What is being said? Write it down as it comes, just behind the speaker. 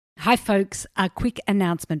Hi folks, a quick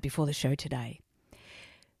announcement before the show today.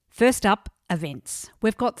 First up, events.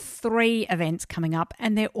 We've got 3 events coming up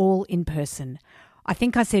and they're all in person. I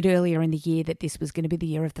think I said earlier in the year that this was going to be the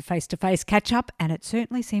year of the face-to-face catch-up, and it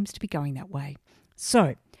certainly seems to be going that way.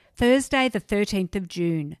 So, Thursday the 13th of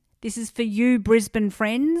June. This is for you Brisbane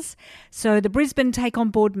friends. So the Brisbane Take On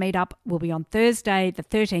Board meetup will be on Thursday the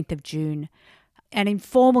 13th of June. An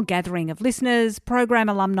informal gathering of listeners, program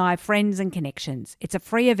alumni, friends and connections. It's a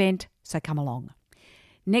free event, so come along.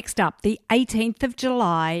 Next up, the 18th of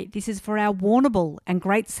July, this is for our Warrnambool and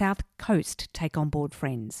Great South Coast Take On Board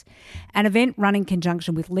friends. An event run in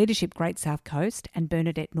conjunction with Leadership Great South Coast and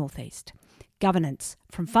Bernadette Northeast. Governance,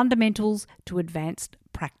 from fundamentals to advanced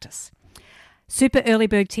practice. Super early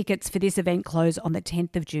bird tickets for this event close on the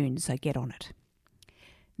 10th of June, so get on it.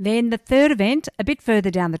 Then the third event, a bit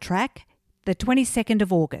further down the track, the 22nd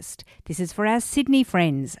of August. This is for our Sydney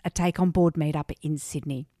friends, a Take On Board meetup in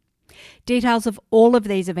Sydney. Details of all of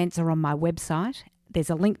these events are on my website. There's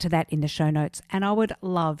a link to that in the show notes, and I would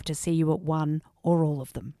love to see you at one or all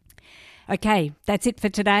of them. Okay, that's it for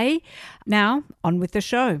today. Now, on with the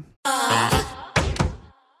show.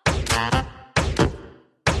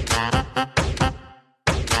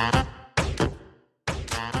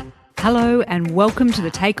 Hello and welcome to the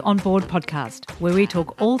Take On Board podcast, where we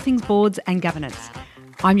talk all things boards and governance.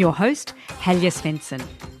 I'm your host, Helja Svensson.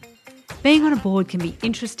 Being on a board can be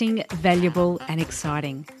interesting, valuable and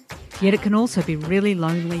exciting, yet it can also be really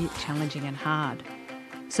lonely, challenging and hard.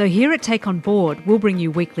 So here at Take On Board, we'll bring you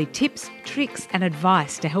weekly tips, tricks and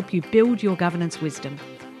advice to help you build your governance wisdom.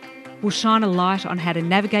 We'll shine a light on how to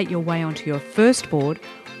navigate your way onto your first board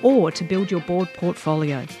or to build your board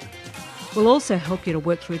portfolio. We'll also help you to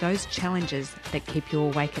work through those challenges that keep you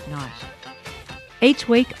awake at night. Each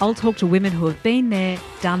week, I'll talk to women who have been there,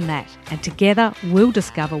 done that, and together we'll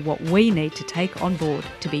discover what we need to take on board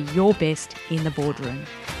to be your best in the boardroom.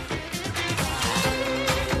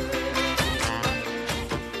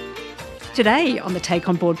 Today on the Take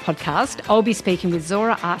On Board podcast, I'll be speaking with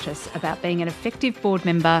Zora Artis about being an effective board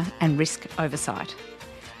member and risk oversight.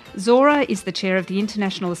 Zora is the chair of the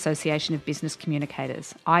International Association of Business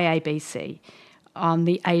Communicators, IABC, on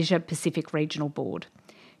the Asia Pacific Regional Board.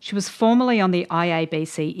 She was formerly on the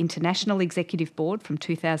IABC International Executive Board from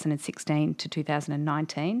 2016 to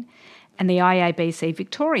 2019 and the IABC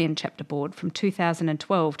Victorian Chapter Board from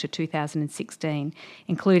 2012 to 2016,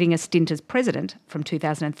 including a stint as president from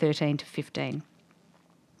 2013 to 15.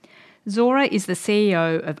 Zora is the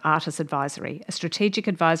CEO of Artis Advisory, a strategic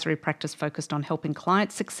advisory practice focused on helping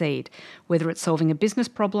clients succeed, whether it's solving a business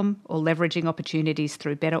problem or leveraging opportunities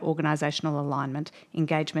through better organisational alignment,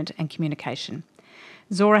 engagement and communication.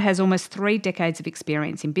 Zora has almost 3 decades of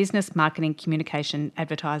experience in business, marketing, communication,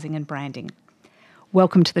 advertising and branding.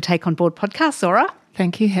 Welcome to the Take On Board podcast, Zora.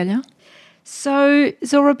 Thank you, Helja. So,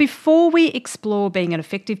 Zora, before we explore being an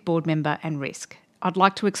effective board member and risk, I'd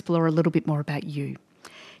like to explore a little bit more about you.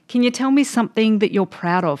 Can you tell me something that you're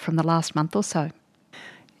proud of from the last month or so?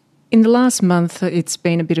 In the last month, it's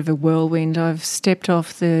been a bit of a whirlwind. I've stepped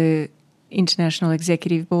off the International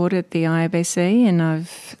Executive Board at the IABC and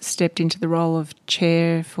I've stepped into the role of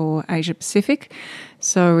chair for Asia Pacific.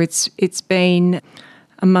 So it's been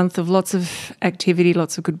a month of lots of activity,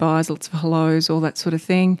 lots of goodbyes, lots of hellos, all that sort of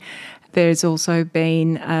thing. There's also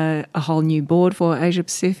been a whole new board for Asia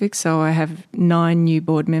Pacific, so I have 9 new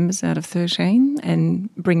board members out of 13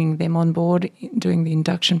 and bringing them on board, doing the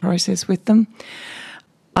induction process with them.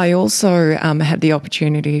 I also had the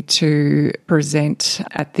opportunity to present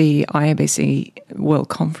at the IABC World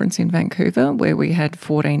Conference in Vancouver, where we had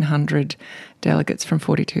 1,400 delegates from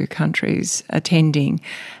 42 countries attending.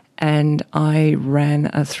 And I ran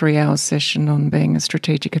a 3-hour session on being a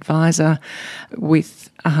strategic advisor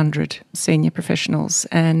with 100 senior professionals.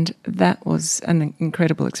 And that was an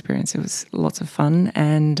incredible experience. It was lots of fun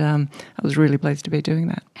and I was really pleased to be doing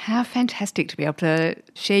that. How fantastic to be able to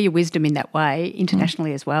share your wisdom in that way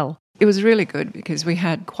internationally as well. It was really good because we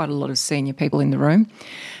had quite a lot of senior people in the room.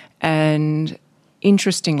 And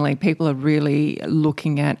interestingly, people are really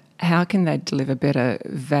looking at how can they deliver better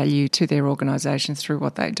value to their organisations through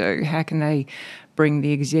what they do? How can they bring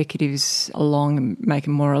the executives along and make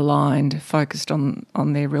them more aligned, focused on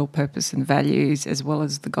their real purpose and values as well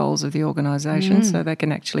as the goals of the organisation so they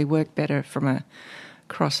can actually work better from a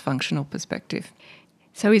cross-functional perspective.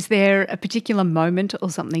 So is there a particular moment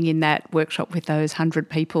or something in that workshop with those 100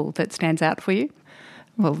 people that stands out for you?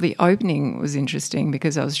 Well, the opening was interesting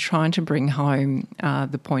because I was trying to bring home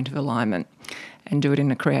the point of alignment and do it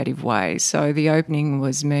in a creative way. So the opening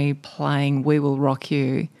was me playing We Will Rock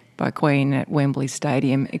You by Queen at Wembley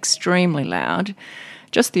Stadium, extremely loud,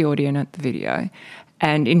 just the audio, not the video.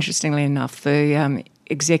 And interestingly enough, the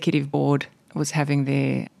executive board was having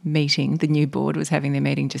their meeting, the new board was having their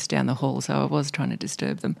meeting just down the hall, so I was trying to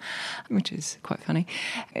disturb them, which is quite funny.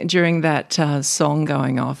 During that song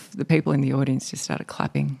going off, the people in the audience just started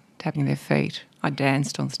clapping, tapping their feet. I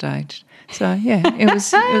danced on stage. So, yeah, it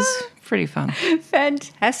was pretty fun.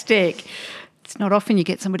 Fantastic. It's not often you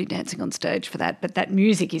get somebody dancing on stage for that, but that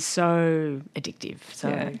music is so addictive, so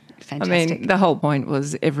fantastic. I mean, the whole point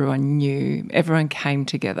was everyone came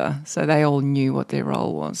together, so they all knew what their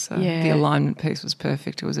role was. So the alignment piece was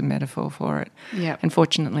perfect. It was a metaphor for it. Yeah.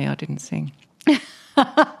 Unfortunately, I didn't sing.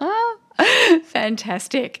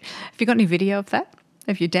 Fantastic. Have you got any video of that,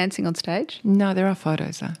 of you dancing on stage? No, there are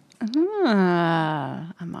photos though.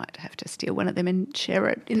 I might have to steal one of them and share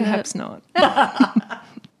it. Perhaps not.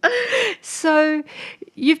 So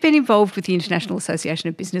you've been involved with the International Association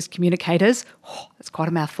of Business Communicators. Oh, that's quite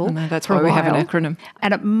a mouthful. I know, that's why we have an acronym.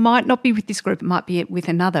 And it might not be with this group, it might be with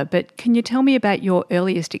another. But can you tell me about your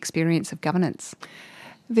earliest experience of governance?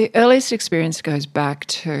 The earliest experience goes back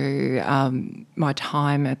to my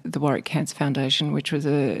time at the Warwick Cancer Foundation, which was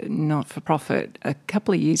a not-for-profit a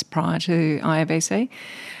couple of years prior to IABC.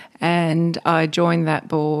 And I joined that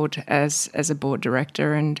board as a board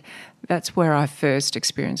director, and that's where I first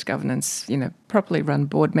experienced governance, properly run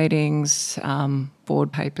board meetings,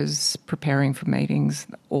 board papers, preparing for meetings,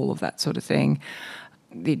 all of that sort of thing,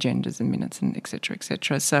 the agendas and minutes and et cetera, et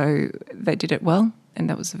cetera. So they did it well, and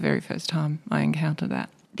that was the very first time I encountered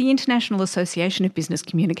that. The International Association of Business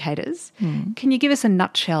Communicators, can you give us a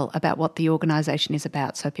nutshell about what the organisation is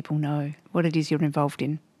about so people know what it is you're involved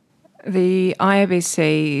in? The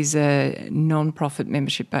IABC is a non-profit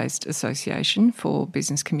membership-based association for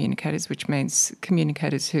business communicators, which means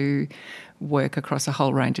communicators who work across a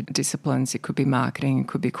whole range of disciplines. It could be marketing, it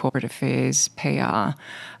could be corporate affairs, PR,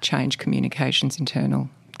 change communications, internal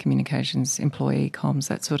communications, employee comms,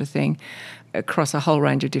 that sort of thing, across a whole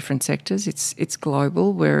range of different sectors. It's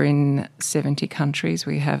global. We're in 70 countries.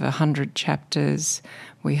 We have 100 chapters.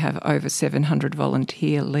 We have over 700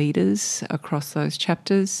 volunteer leaders across those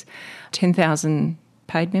chapters, 10,000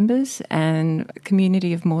 paid members, and a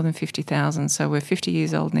community of more than 50,000. So we're 50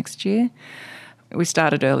 years old next year. We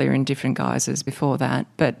started earlier in different guises before that,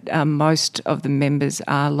 but most of the members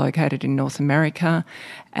are located in North America,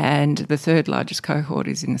 and the third largest cohort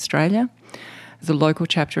is in Australia. The local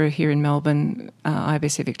chapter here in Melbourne,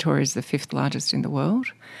 IABC Victoria, is the fifth largest in the world.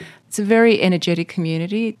 It's a very energetic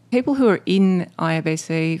community. People who are in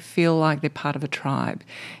IABC feel like they're part of a tribe.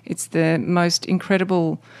 It's the most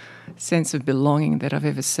incredible sense of belonging that I've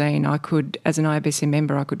ever seen. As an IABC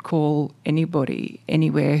member, I could call anybody,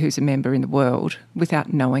 anywhere who's a member in the world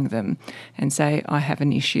without knowing them and say, I have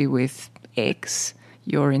an issue with X,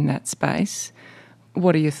 you're in that space.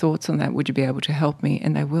 What are your thoughts on that? Would you be able to help me?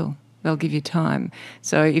 And they will. They'll give you time.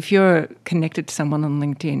 So if you're connected to someone on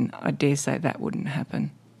LinkedIn, I dare say that wouldn't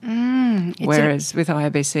happen. Whereas with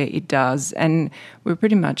IABC, it does. And we're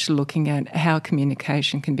pretty much looking at how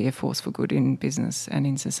communication can be a force for good in business and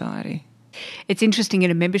in society. It's interesting,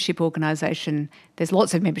 in a membership organisation, there's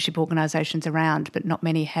lots of membership organisations around, but not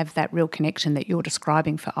many have that real connection that you're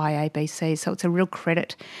describing for IABC. So it's a real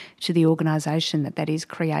credit to the organisation that is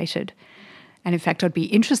created. And in fact, I'd be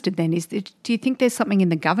interested then, do you think there's something in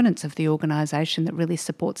the governance of the organisation that really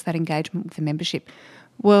supports that engagement with the membership?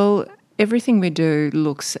 Well, everything we do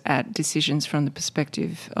looks at decisions from the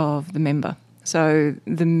perspective of the member. So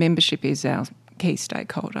the membership is our key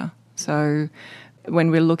stakeholder. So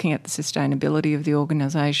when we're looking at the sustainability of the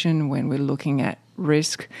organisation, when we're looking at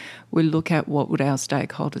risk, we look at what would our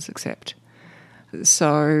stakeholders accept.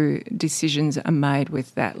 So decisions are made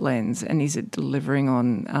with that lens, and is it delivering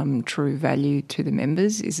on true value to the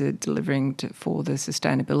members? Is it delivering for the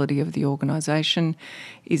sustainability of the organisation?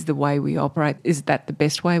 Is the way we operate, is that the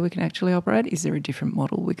best way we can actually operate? Is there a different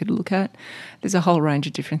model we could look at? There's a whole range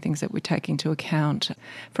of different things that we take into account.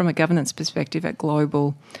 From a governance perspective at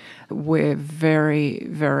Global, we're very,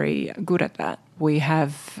 very good at that. We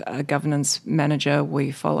have a governance manager,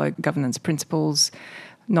 we follow governance principles,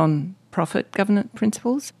 non-profit governance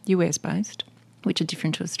principles, US-based, which are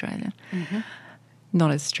different to Australia. Mm-hmm.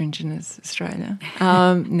 Not as stringent as Australia,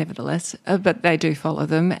 nevertheless, but they do follow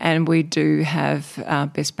them, and we do have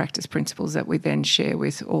best practice principles that we then share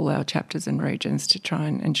with all our chapters and regions to try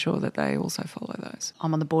and ensure that they also follow those.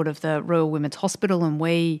 I'm on the board of the Royal Women's Hospital, and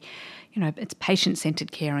it's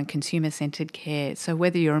patient-centred care and consumer-centred care. So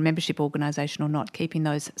whether you're a membership organisation or not, keeping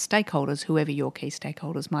those stakeholders, whoever your key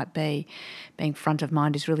stakeholders might be, being front of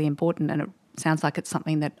mind is really important, and it sounds like it's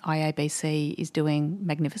something that IABC is doing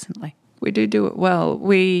magnificently. We do it well.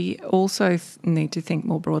 We also need to think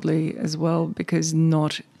more broadly as well, because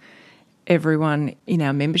not everyone in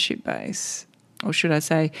our membership base, or should I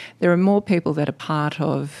say, there are more people that are part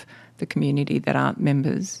of the community that aren't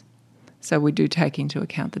members. So we do take into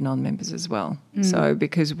account the non-members as well. So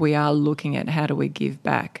because we are looking at how do we give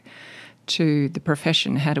back to the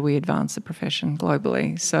profession, how do we advance the profession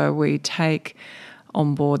globally. So we take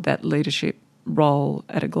on board that leadership role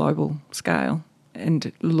at a global scale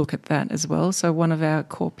and look at that as well. So one of our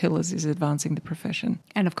core pillars is advancing the profession.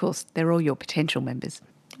 And of course, they're all your potential members.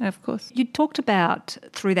 Of course. You talked about,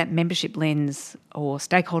 through that membership lens or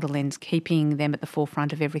stakeholder lens, keeping them at the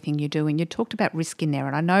forefront of everything you do. And you talked about risk in there.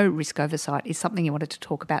 And I know risk oversight is something you wanted to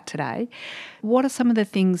talk about today. What are some of the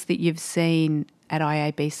things that you've seen at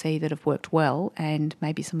IABC that have worked well, and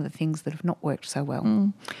maybe some of the things that have not worked so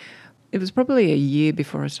well? It was probably a year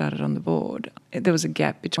before I started on the board. There was a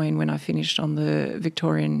gap between when I finished on the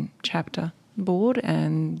Victorian chapter board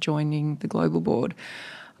and joining the global board.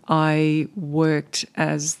 I worked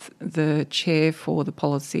as the chair for the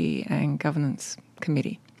Policy and Governance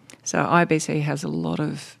Committee. So IABC has a lot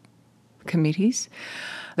of committees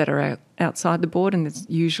that are outside the board, and it's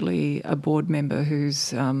usually a board member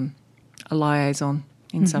who's a liaison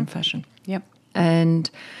in some fashion. Yep. And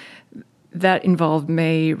that involved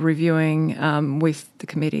me reviewing with the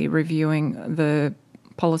committee, reviewing the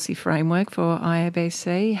policy framework for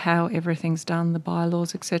IABC, how everything's done, the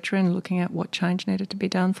bylaws, etc., and looking at what change needed to be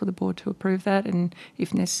done for the board to approve that and,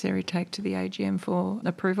 if necessary, take to the AGM for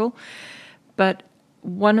approval. But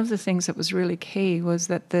one of the things that was really key was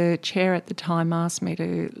that the chair at the time asked me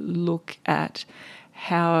to look at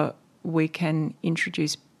how we can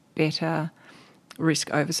introduce better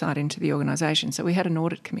risk oversight into the organisation. So we had an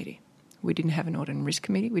audit committee. We didn't have an audit and risk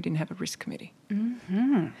committee. We didn't have a risk committee.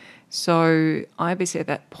 So IABC at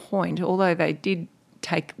that point, although they did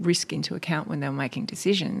take risk into account when they were making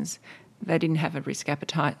decisions, they didn't have a risk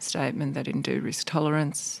appetite statement. They didn't do risk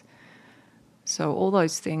tolerance. So all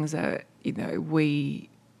those things that we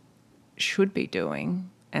should be doing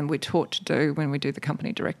and we're taught to do when we do the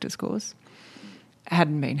company directors course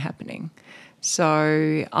hadn't been happening.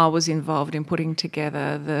 So I was involved in putting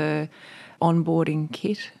together the onboarding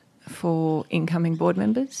kit for incoming board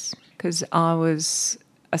members because I was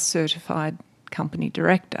a certified company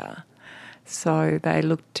director. So they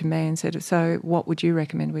looked to me and said, so what would you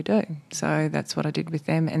recommend we do? So that's what I did with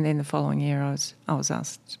them. And then the following year I was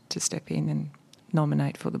asked to step in and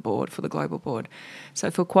nominate for the board, for the global board.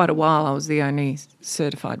 So for quite a while I was the only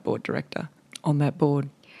certified board director on that board.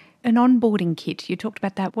 An onboarding kit, you talked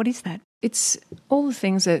about that. What is that? It's all the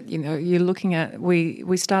things that, you're looking at.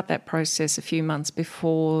 We start that process a few months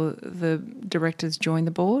before the directors join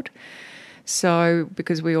the board. So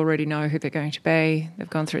because we already know who they're going to be, they've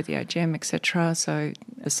gone through the AGM, etc., so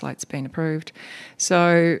a slate's been approved.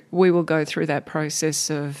 So we will go through that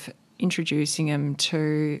process of introducing them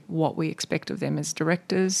to what we expect of them as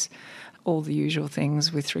directors, all the usual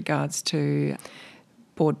things with regards to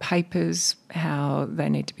board papers, how they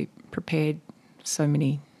need to be prepared so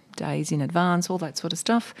many days in advance, all that sort of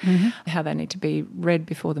stuff, how they need to be read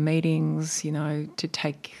before the meetings, to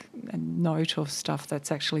take a note of stuff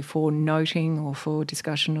that's actually for noting or for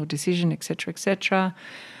discussion or decision, etc.,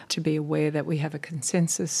 to be aware that we have a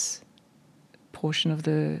consensus portion of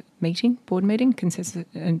the board meeting, consensus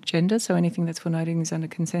agenda, so anything that's for noting is under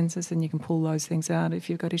consensus and you can pull those things out if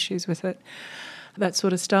you've got issues with it, that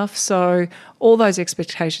sort of stuff. So all those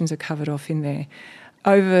expectations are covered off in there.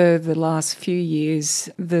 Over the last few years,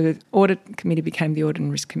 the audit committee became the audit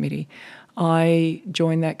and risk committee. I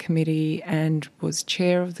joined that committee and was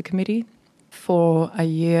chair of the committee for a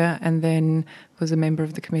year and then was a member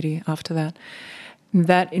of the committee after that.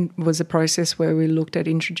 That was a process where we looked at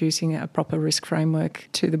introducing a proper risk framework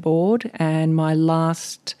to the board, and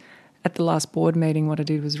at the last board meeting, what I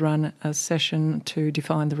did was run a session to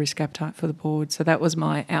define the risk appetite for the board. So that was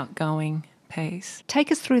my outgoing piece.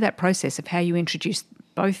 Take us through that process of how you introduced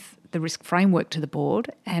both the risk framework to the board,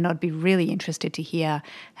 and I'd be really interested to hear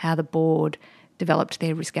how the board developed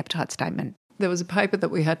their risk appetite statement. There was a paper that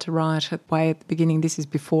we had to write way at the beginning. This is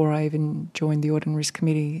before I even joined the Audit and Risk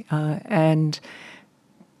Committee, and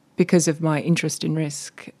because of my interest in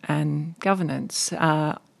risk and governance,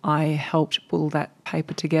 I helped pull that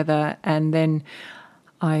paper together, and then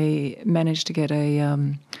I managed to get a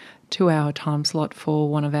 2-hour time slot for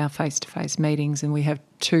one of our face-to-face meetings, and we have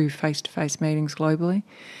 2 face-to-face meetings globally,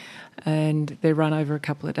 and they're run over a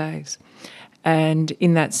couple of days. And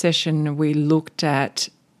in that session, we looked at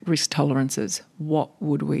risk tolerances. What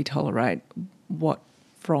would we tolerate? What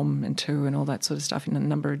from and to and all that sort of stuff in a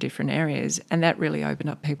number of different areas. And that really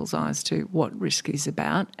opened up people's eyes to what risk is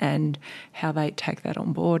about and how they take that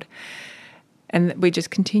on board. And we just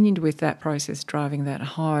continued with that process, driving that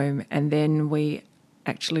home. And then we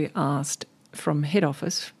actually asked from head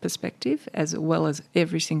office perspective, as well as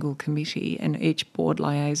every single committee, and each board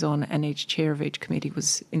liaison and each chair of each committee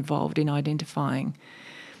was involved in identifying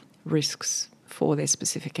risks for their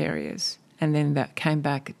specific areas. And then that came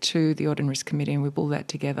back to the Audit and Risk Committee, and we pulled that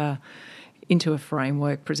together into a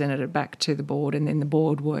framework, presented it back to the board, and then the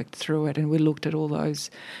board worked through it, and we looked at all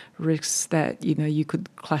those risks that, you know, you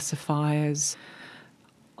could classify as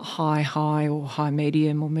high or high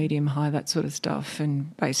medium or medium high, that sort of stuff,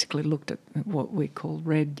 and basically looked at what we call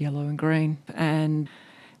red, yellow and green, and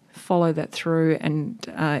follow that through. And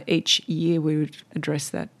each year we would address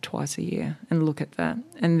that twice a year and look at that.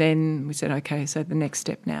 And then we said, okay, so the next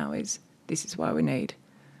step now is, this is why we need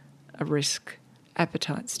a risk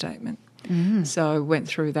appetite statement. So went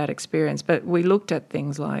through that experience. But we looked at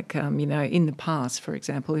things like, you know, in the past, for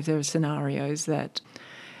example, if there are scenarios that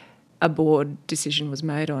a board decision was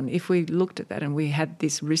made on, if we looked at that and we had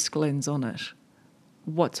this risk lens on it,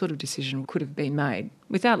 what sort of decision could have been made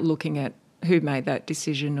without looking at who made that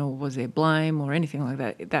decision or was there blame or anything like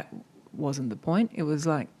that. That wasn't the point. It was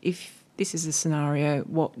like, if this is a scenario,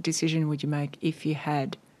 what decision would you make if you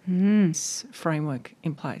had this framework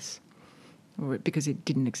in place? Because it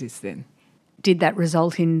didn't exist then. Did that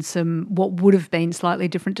result in some what would have been slightly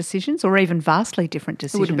different decisions or even vastly different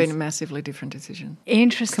decisions? It would have been a massively different decision.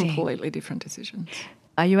 Interesting. Completely different decisions.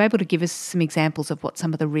 Are you able to give us some examples of what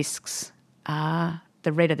some of the risks are?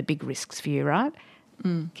 The red are the big risks for you, right?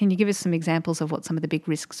 Can you give us some examples of what some of the big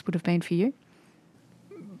risks would have been for you?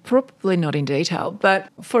 Probably not in detail, but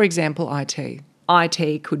for example, IT.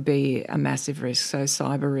 IT could be a massive risk, so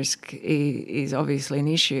cyber risk is obviously an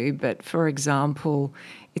issue, but for example,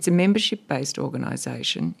 it's a membership-based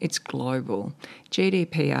organisation, it's global.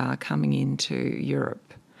 GDPR coming into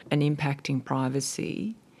Europe and impacting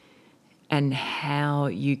privacy and how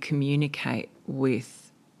you communicate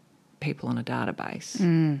with people on a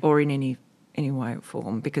database or in any way or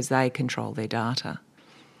form, because they control their data,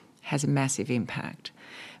 has a massive impact.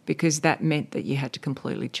 Because that meant that you had to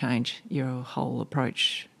completely change your whole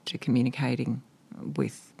approach to communicating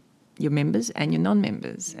with your members and your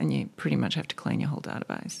non-members, and you pretty much have to clean your whole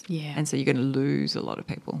database. Yeah. And so you're going to lose a lot of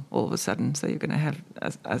people all of a sudden, so you're going to have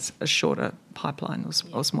a shorter pipeline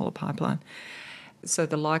or smaller pipeline. So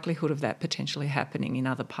the likelihood of that potentially happening in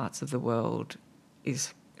other parts of the world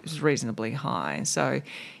is reasonably high. So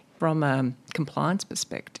from a compliance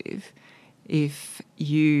perspective, if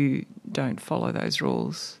you don't follow those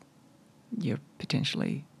rules, you're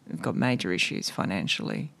potentially got major issues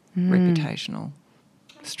financially, reputational,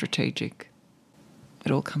 strategic.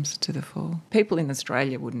 It all comes to the fore. People in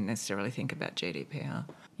Australia wouldn't necessarily think about GDPR.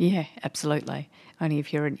 Yeah, absolutely. Only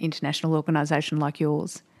if you're an international organisation like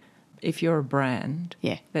yours. If you're a brand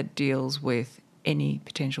Yeah. that deals with any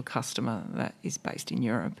potential customer that is based in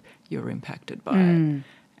Europe, you're impacted by it.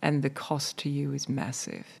 And the cost to you is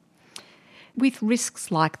massive. With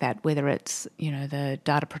risks like that, whether it's, you know, the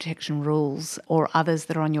data protection rules or others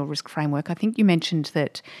that are on your risk framework, I think you mentioned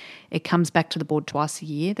that it comes back to the board twice a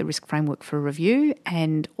year, the risk framework for review,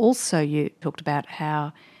 and also you talked about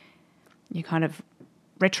how you kind of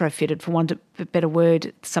retrofitted, for want of a better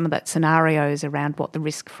word, some of that scenarios around what the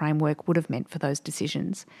risk framework would have meant for those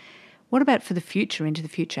decisions. What about for the future, into the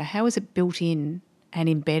future? How is it built in and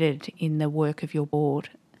embedded in the work of your board?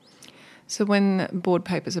 So when board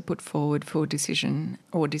papers are put forward for decision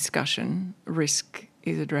or discussion, risk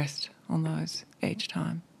is addressed on those each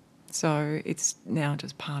time. So it's now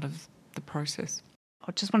just part of the process.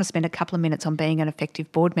 I just want to spend a couple of minutes on being an effective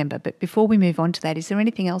board member, but before we move on to that, is there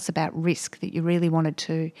anything else about risk that you really wanted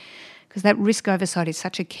to, because that risk oversight is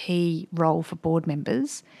such a key role for board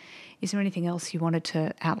members, is there anything else you wanted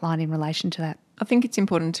to outline in relation to that? I think it's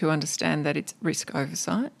important to understand that it's risk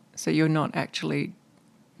oversight, so you're not actually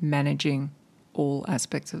managing all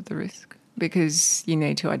aspects of the risk, because you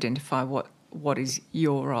need to identify what is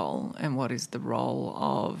your role and what is the role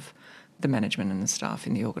of the management and the staff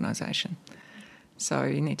in the organisation. So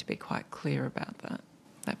you need to be quite clear about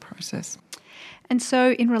that process. And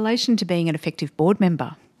so in relation to being an effective board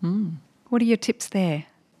member, what are your tips there?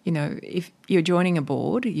 You know, if you're joining a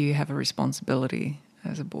board, you have a responsibility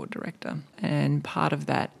as a board director, and part of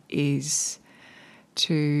that is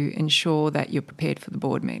to ensure that you're prepared for the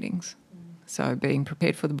board meetings. So being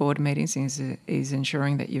prepared for the board meetings is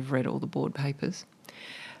ensuring that you've read all the board papers.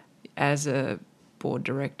 As a board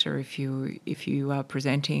director, if you are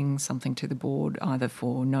presenting something to the board, either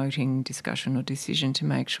for noting, discussion or decision, to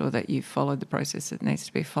make sure that you've followed the process that needs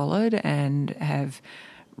to be followed and have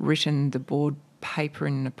written the board paper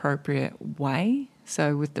in an appropriate way,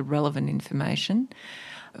 so with the relevant information.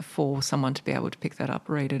 for someone to be able to pick that up,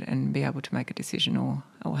 read it and be able to make a decision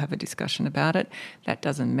or have a discussion about it. That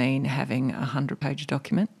doesn't mean having a 100-page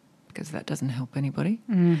document, because that doesn't help anybody.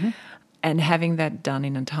 Mm-hmm. And having that done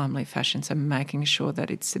in a timely fashion, so making sure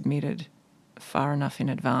that it's submitted far enough in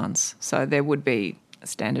advance. So there would be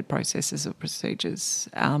standard processes or procedures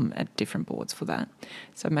at different boards for that.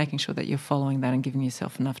 So making sure that you're following that and giving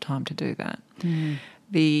yourself enough time to do that. Mm.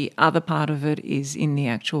 The other part of it is in the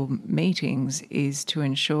actual meetings is to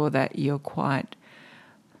ensure that you're quite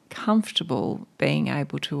comfortable being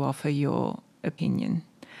able to offer your opinion.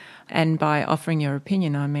 And by offering your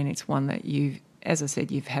opinion, I mean it's one that as I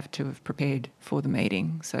said, you've have to have prepared for the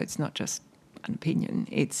meeting. So it's not just an opinion.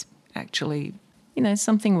 It's actually,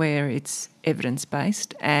 something where it's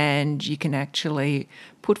evidence-based and you can actually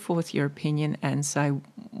put forth your opinion and say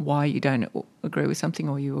why you don't agree with something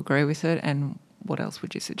or you agree with it and what else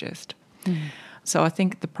would you suggest. Mm. So I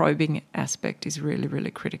think the probing aspect is really,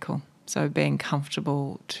 really critical. So being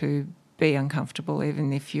comfortable to be uncomfortable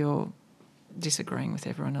even if you're disagreeing with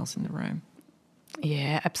everyone else in the room.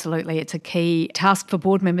 Yeah, absolutely. It's a key task for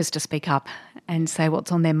board members to speak up and say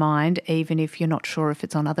what's on their mind, even if you're not sure if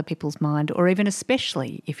it's on other people's mind, or even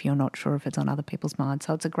especially if you're not sure if it's on other people's mind.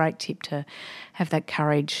 So it's a great tip to have that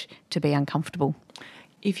courage to be uncomfortable.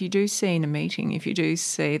 If you do see in a meeting, if you do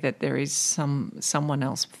see that there is someone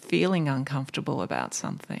else feeling uncomfortable about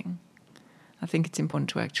something, I think it's important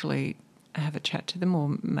to actually have a chat to them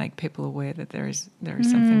or make people aware that there is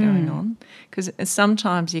something going on. Because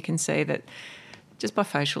sometimes you can see that just by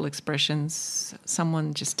facial expressions,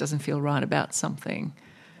 someone just doesn't feel right about something.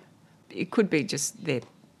 It could be just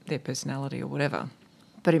their personality or whatever,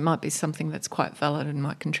 but it might be something that's quite valid and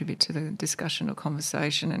might contribute to the discussion or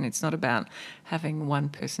conversation, and it's not about having one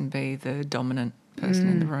person be the dominant person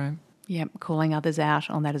in the room. Yeah, calling others out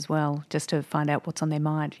on that as well, just to find out what's on their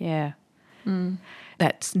mind, yeah. Mm.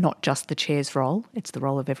 That's not just the chair's role, it's the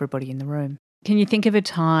role of everybody in the room. Can you think of a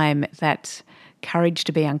time that courage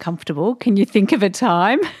to be uncomfortable? Can you think of a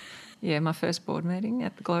time? Yeah, my first board meeting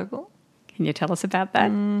at the Global. Can you tell us about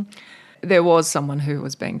that? There was someone who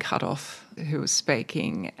was being cut off, who was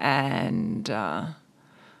speaking, and I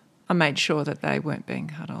made sure that they weren't being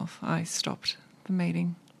cut off. I stopped the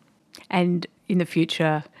meeting. And in the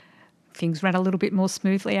future, things ran a little bit more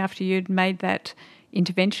smoothly after you'd made that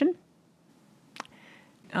intervention?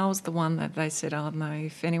 I was the one that they said, oh no,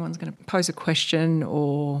 if anyone's going to pose a question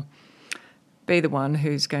or be the one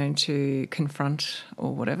who's going to confront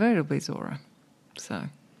or whatever, it'll be Zora. So,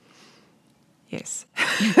 yes.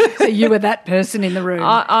 So you were that person in the room?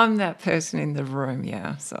 I'm that person in the room,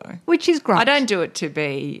 yeah. So, which is great. I don't do it to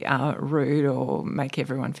be rude or make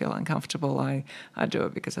everyone feel uncomfortable. I do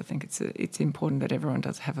it because I think it's important that everyone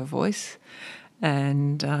does have a voice,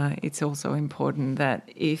 and it's also important that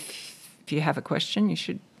if you have a question, you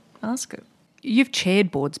should ask it. You've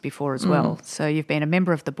chaired boards before as well, so you've been a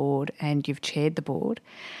member of the board and you've chaired the board.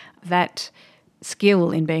 That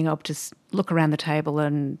skill in being able to look around the table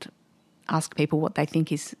and ask people what they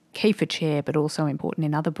think is key for chair, but also important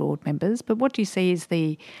in other board members. But what do you see is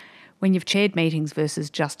when you've chaired meetings versus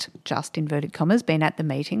just inverted commas, been at the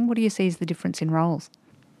meeting, what do you see is the difference in roles?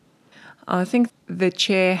 I think the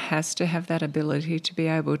chair has to have that ability to be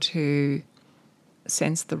able to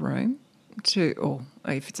sense the room, or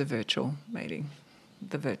if it's a virtual meeting,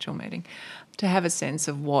 to have a sense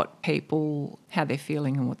of what people, how they're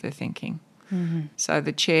feeling and what they're thinking. Mm-hmm. So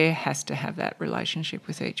the chair has to have that relationship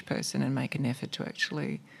with each person and make an effort to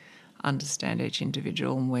actually understand each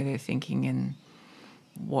individual and where they're thinking and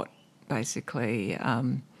what basically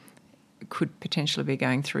could potentially be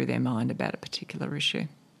going through their mind about a particular issue.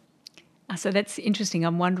 So that's interesting.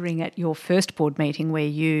 I'm wondering, at your first board meeting where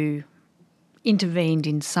you intervened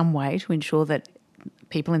in some way to ensure that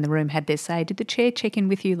people in the room had their say, did the chair check in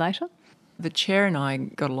with you later? The chair and I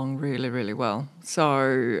got along really, really well.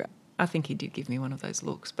 So I think he did give me one of those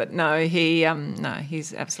looks. But no,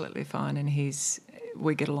 he's absolutely fine, and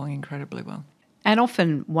we get along incredibly well. And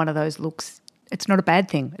often one of those looks, it's not a bad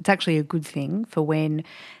thing. It's actually a good thing for when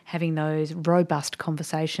having those robust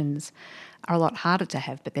conversations are a lot harder to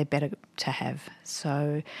have, but they're better to have.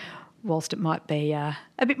 So whilst it might be a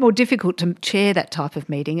bit more difficult to chair that type of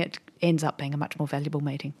meeting, it ends up being a much more valuable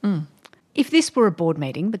meeting. Mm. If this were a board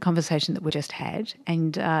meeting, the conversation that we just had,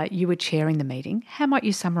 and you were chairing the meeting, how might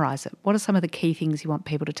you summarise it? What are some of the key things you want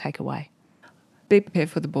people to take away? Be prepared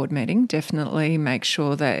for the board meeting. Definitely make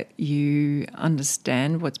sure that you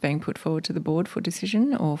understand what's being put forward to the board for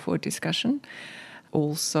decision or for discussion.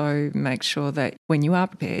 Also make sure that when you are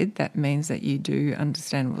prepared, that means that you do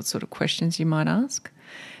understand what sort of questions you might ask,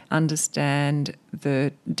 understand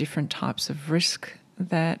the different types of risk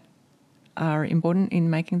that are important in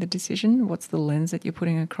making the decision. What's the lens that you're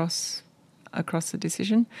putting across the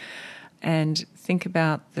decision? And think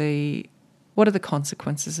about what are the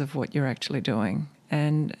consequences of what you're actually doing?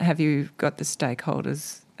 And have you got the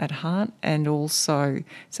stakeholders at heart? And also,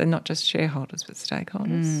 so not just shareholders, but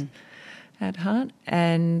stakeholders at heart.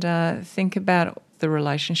 And think about the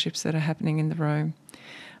relationships that are happening in the room,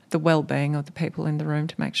 the well-being of the people in the room,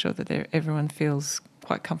 to make sure that everyone feels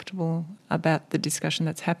quite comfortable about the discussion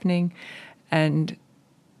that's happening. And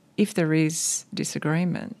if there is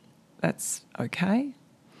disagreement, that's okay.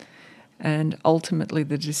 And ultimately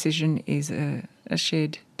the decision is a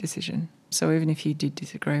shared decision. So even if you did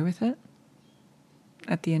disagree with it,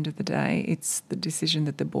 at the end of the day, it's the decision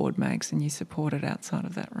that the board makes and you support it outside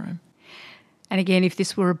of that room. And again, if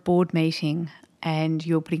this were a board meeting and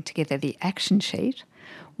you're putting together the action sheet,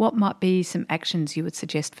 what might be some actions you would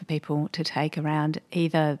suggest for people to take around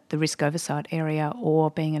either the risk oversight area or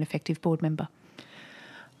being an effective board member?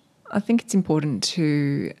 I think it's important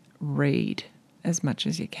to read as much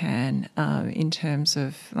as you can in terms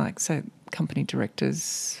of, like, so company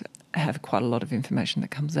directors have quite a lot of information that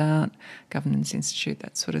comes out, Governance Institute,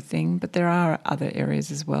 that sort of thing. But there are other areas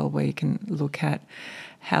as well where you can look at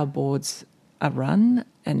how boards are run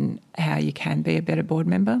and how you can be a better board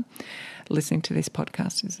member. Listening to this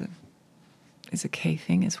podcast is a key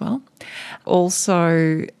thing as well.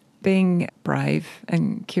 Also, being brave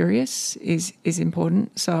and curious is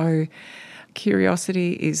important. So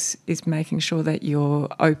curiosity is making sure that you're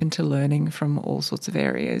open to learning from all sorts of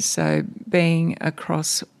areas. So being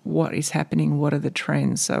across what is happening, what are the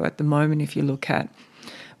trends. So at the moment, if you look at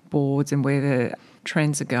boards and where the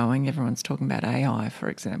trends are going, everyone's talking about AI, for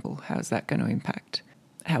example. How is that going to impact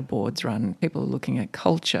how boards run? People are looking at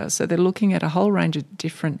culture. So they're looking at a whole range of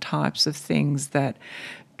different types of things that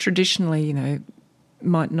traditionally,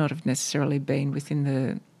 might not have necessarily been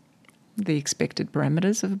within the expected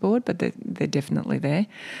parameters of a board, but they're definitely there.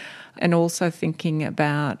 And also thinking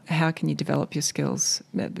about how can you develop your skills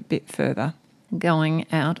a bit further, going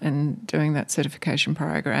out and doing that certification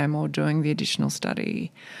program or doing the additional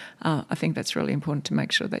study. I think that's really important to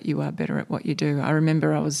make sure that you are better at what you do. I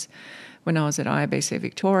remember when I was at IABC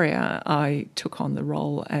Victoria, I took on the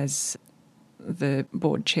role as the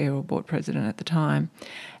board chair or board president at the time,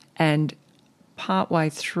 and partway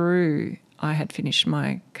through I had finished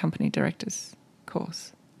my company director's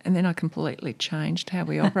course. And then I completely changed how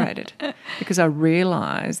we operated because I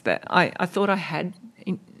realised that I thought I hadn't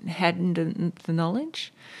the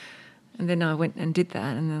knowledge. And then I went and did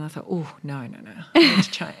that, and then I thought, oh, no.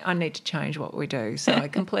 I need to change what we do. So I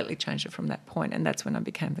completely changed it from that point, and that's when I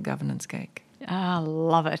became the governance geek. I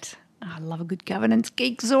love it. I love a good governance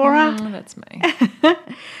geek, Zora. That's me.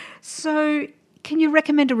 So can you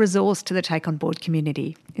recommend a resource to the Take On Board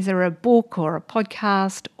community? Is there a book or a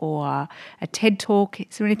podcast or a TED Talk?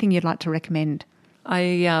 Is there anything you'd like to recommend?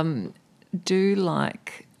 I do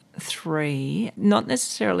like 3, not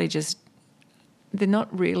necessarily just, they're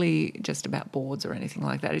not really just about boards or anything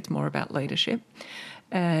like that. It's more about leadership.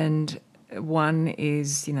 And one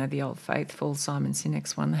is, the old faithful Simon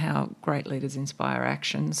Sinek's one, How Great Leaders Inspire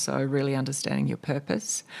Action. So really understanding your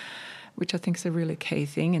purpose, which I think is a really key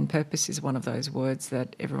thing. And purpose is one of those words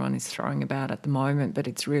that everyone is throwing about at the moment, but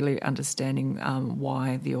it's really understanding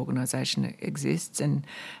why the organisation exists and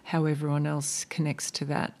how everyone else connects to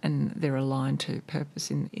that and they're aligned to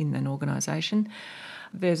purpose in an organisation.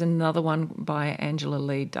 There's another one by Angela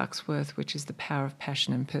Lee Ducksworth, which is The Power of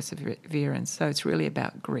Passion and Perseverance. So it's really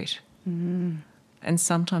about grit. Mm. And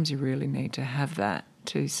sometimes you really need to have that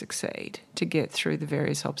to succeed, to get through the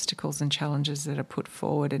various obstacles and challenges that are put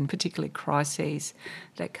forward, and particularly crises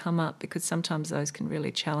that come up, because sometimes those can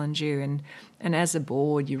really challenge you. And as a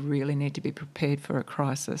board, you really need to be prepared for a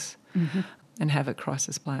crisis and have a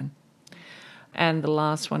crisis plan. And the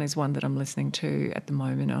last one is one that I'm listening to at the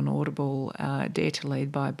moment on Audible, Dare to Lead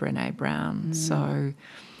by Brené Brown. Mm. So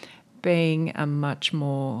being a much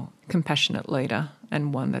more compassionate leader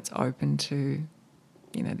and one that's open to,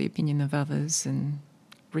 the opinion of others and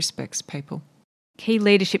respects people. Key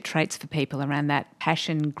leadership traits for people around that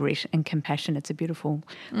passion, grit and compassion. It's a beautiful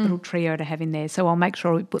little trio to have in there. So I'll make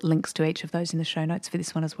sure we put links to each of those in the show notes for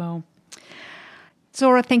this one as well.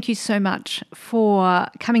 Zora, thank you so much for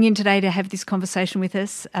coming in today to have this conversation with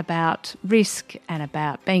us about risk and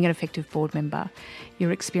about being an effective board member.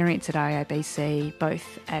 Your experience at IABC,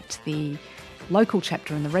 both at the local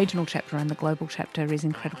chapter and the regional chapter and the global chapter, is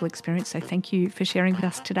incredible experience. So thank you for sharing with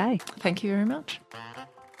us today. Thank you very much.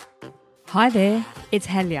 Hi there, it's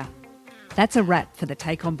Halia. That's a wrap for the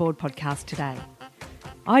Take On Board podcast today.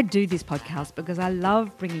 I do this podcast because I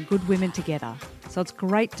love bringing good women together. So it's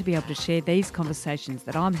great to be able to share these conversations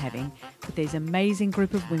that I'm having with these amazing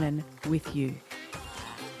group of women with you.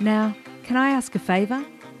 Now, can I ask a favour?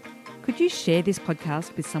 Could you share this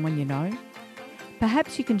podcast with someone you know?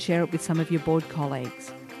 Perhaps you can share it with some of your board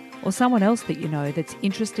colleagues or someone else that you know that's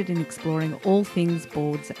interested in exploring all things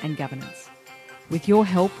boards and governance. With your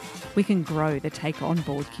help, we can grow the Take On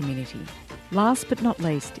Board community. Last but not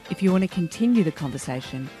least, if you want to continue the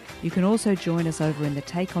conversation, you can also join us over in the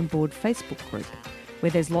Take On Board Facebook group,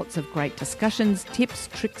 where there's lots of great discussions, tips,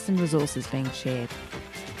 tricks and resources being shared.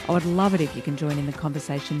 I would love it if you can join in the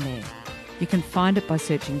conversation there. You can find it by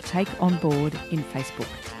searching Take On Board in Facebook.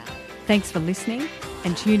 Thanks for listening,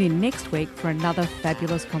 and tune in next week for another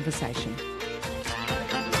fabulous conversation.